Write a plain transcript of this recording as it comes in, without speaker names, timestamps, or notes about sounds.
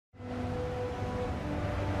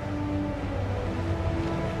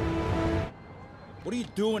What are you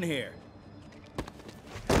doing here?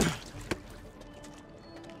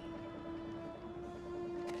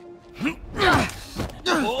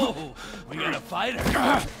 Oh, we got a fighter.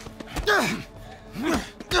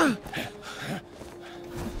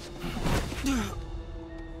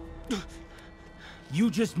 You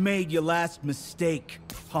just made your last mistake,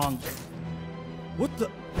 punk. What the?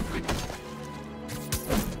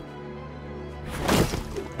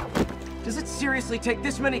 Does it seriously take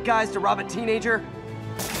this many guys to rob a teenager?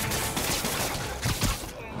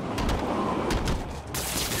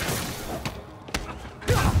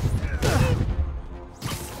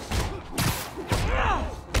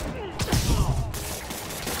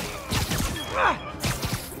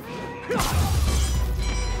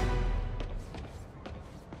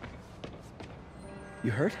 You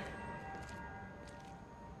hurt?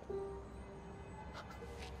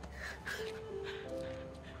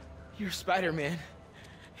 You're Spider-Man.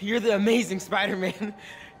 You're the amazing Spider-Man.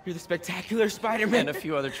 You're the spectacular Spider-Man. And a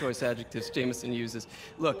few other choice adjectives Jameson uses.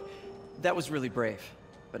 Look, that was really brave.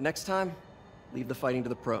 But next time, leave the fighting to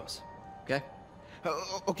the pros, okay?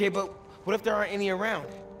 Okay, but what if there aren't any around?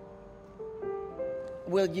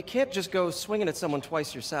 Well, you can't just go swinging at someone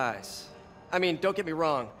twice your size. I mean, don't get me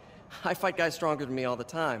wrong. I fight guys stronger than me all the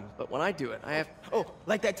time, but when I do it, I have... Oh,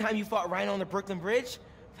 like that time you fought Rhino on the Brooklyn Bridge?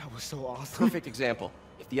 That was so awesome. Perfect example.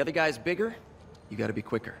 If the other guy's bigger, you gotta be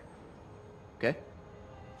quicker. Okay?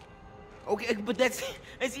 Okay, but that's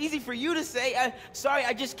easy for you to say. Sorry,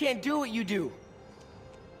 I just can't do what you do.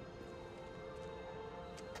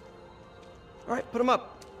 All right, put him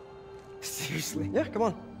up. Seriously? Yeah, come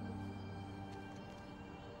on.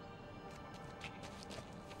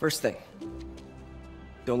 First thing,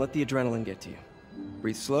 don't let the adrenaline get to you.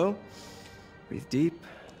 Breathe slow, breathe deep,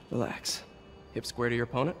 relax. Hip square to your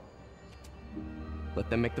opponent. Let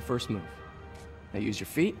them make the first move. Now use your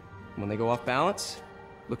feet, and when they go off balance,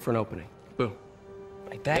 look for an opening. Boom.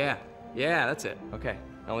 Like that? Yeah, that's it. Okay,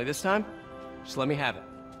 only this time, just let me have it.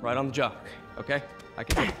 Right on the jaw, okay? I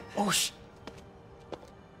can... Oh,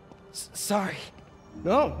 sorry.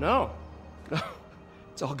 No.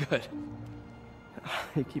 It's all good.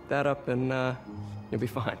 You keep that up and you'll be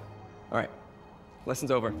fine. All right,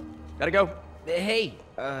 lesson's over. Gotta go. Hey,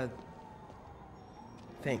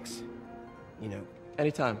 thanks. You know.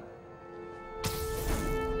 Anytime.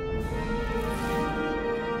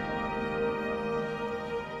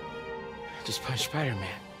 Just punch Spider-Man.